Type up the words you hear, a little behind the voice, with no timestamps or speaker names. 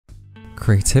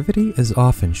Creativity is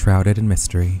often shrouded in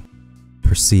mystery,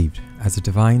 perceived as a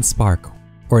divine spark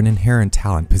or an inherent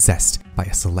talent possessed by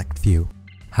a select few.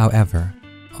 However,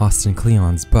 Austin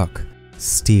Kleon's book,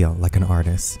 Steal Like an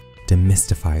Artist,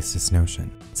 demystifies this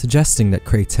notion, suggesting that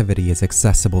creativity is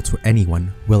accessible to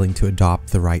anyone willing to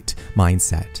adopt the right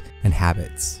mindset and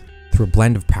habits. Through a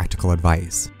blend of practical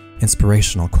advice,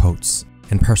 inspirational quotes,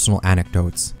 and personal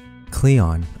anecdotes,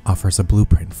 Kleon offers a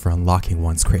blueprint for unlocking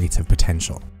one's creative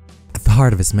potential. At the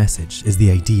heart of his message is the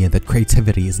idea that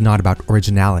creativity is not about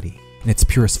originality in its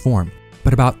purest form,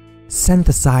 but about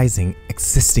synthesizing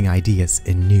existing ideas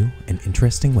in new and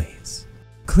interesting ways.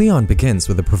 Kleon begins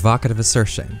with a provocative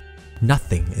assertion: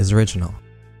 nothing is original.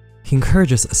 He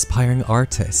encourages aspiring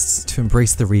artists to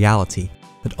embrace the reality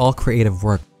that all creative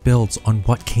work builds on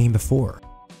what came before.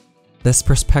 This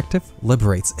perspective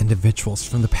liberates individuals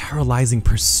from the paralyzing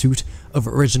pursuit of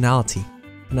originality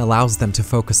and allows them to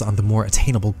focus on the more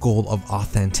attainable goal of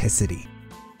authenticity.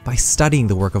 By studying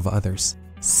the work of others,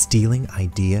 stealing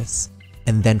ideas,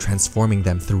 and then transforming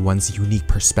them through one's unique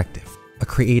perspective, a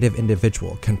creative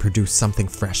individual can produce something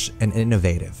fresh and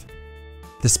innovative.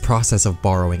 This process of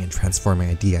borrowing and transforming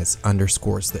ideas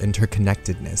underscores the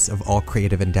interconnectedness of all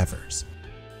creative endeavors.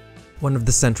 One of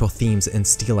the central themes in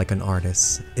Steal Like an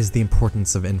Artist is the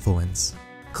importance of influence.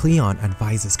 Kleon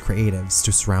advises creatives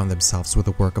to surround themselves with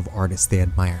the work of artists they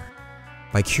admire.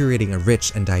 By curating a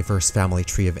rich and diverse family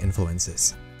tree of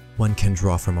influences, one can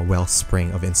draw from a wellspring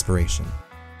of inspiration.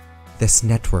 This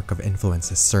network of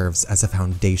influences serves as a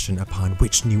foundation upon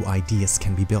which new ideas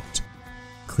can be built.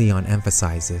 Kleon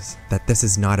emphasizes that this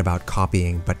is not about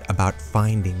copying, but about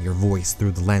finding your voice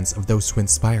through the lens of those who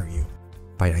inspire you.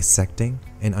 By dissecting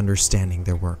and understanding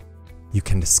their work, you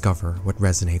can discover what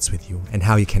resonates with you and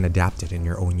how you can adapt it in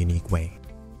your own unique way.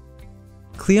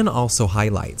 Kleon also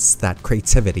highlights that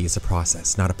creativity is a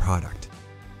process, not a product.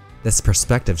 This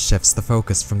perspective shifts the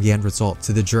focus from the end result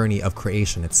to the journey of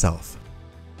creation itself.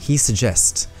 He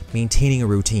suggests maintaining a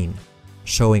routine,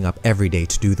 showing up every day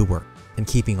to do the work, and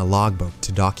keeping a logbook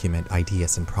to document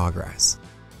ideas and progress.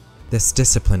 This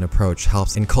disciplined approach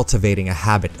helps in cultivating a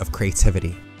habit of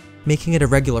creativity, making it a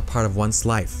regular part of one's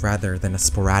life rather than a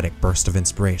sporadic burst of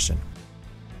inspiration.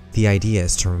 The idea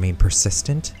is to remain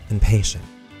persistent and patient,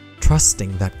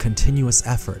 trusting that continuous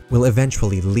effort will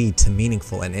eventually lead to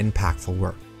meaningful and impactful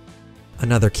work.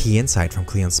 Another key insight from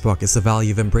Kleon's book is the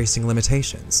value of embracing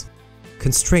limitations.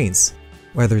 Constraints,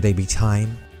 whether they be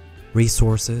time,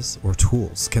 resources, or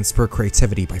tools, can spur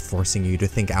creativity by forcing you to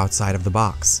think outside of the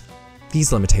box.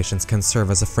 These limitations can serve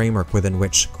as a framework within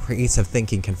which creative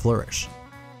thinking can flourish.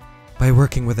 By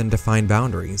working within defined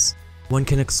boundaries, one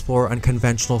can explore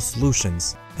unconventional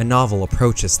solutions and novel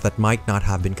approaches that might not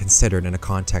have been considered in a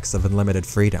context of unlimited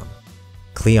freedom.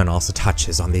 Kleon also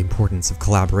touches on the importance of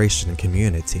collaboration and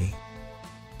community.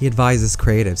 He advises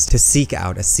creatives to seek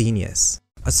out a scenius,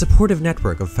 a supportive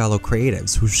network of fellow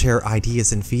creatives who share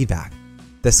ideas and feedback.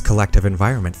 This collective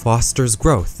environment fosters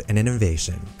growth and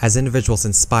innovation as individuals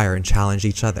inspire and challenge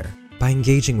each other. By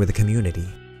engaging with the community,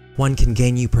 one can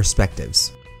gain new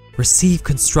perspectives, receive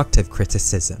constructive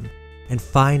criticism, and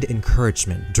find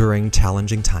encouragement during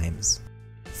challenging times.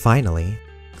 Finally,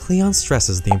 Kleon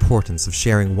stresses the importance of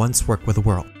sharing one's work with the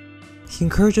world. He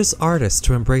encourages artists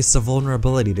to embrace the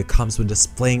vulnerability that comes with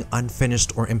displaying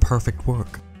unfinished or imperfect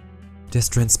work. This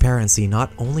transparency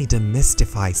not only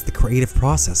demystifies the creative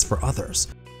process for others,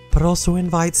 but also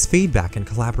invites feedback and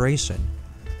collaboration.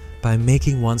 By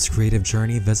making one's creative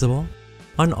journey visible,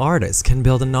 an artist can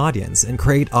build an audience and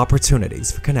create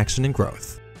opportunities for connection and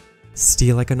growth.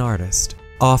 Steal Like an Artist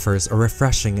offers a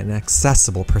refreshing and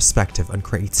accessible perspective on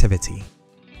creativity.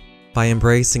 By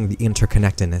embracing the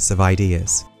interconnectedness of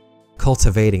ideas,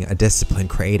 cultivating a disciplined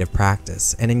creative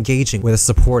practice, and engaging with a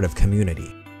supportive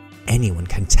community, anyone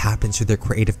can tap into their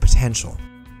creative potential.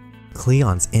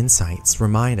 Kleon's insights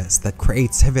remind us that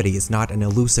creativity is not an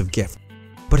elusive gift,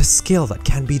 but a skill that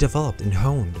can be developed and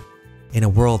honed. In a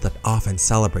world that often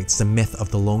celebrates the myth of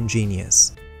the lone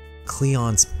genius,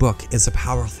 Kleon's book is a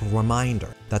powerful reminder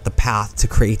that the path to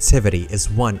creativity is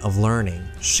one of learning,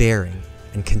 sharing,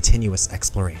 and continuous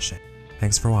exploration.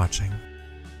 Thanks for watching.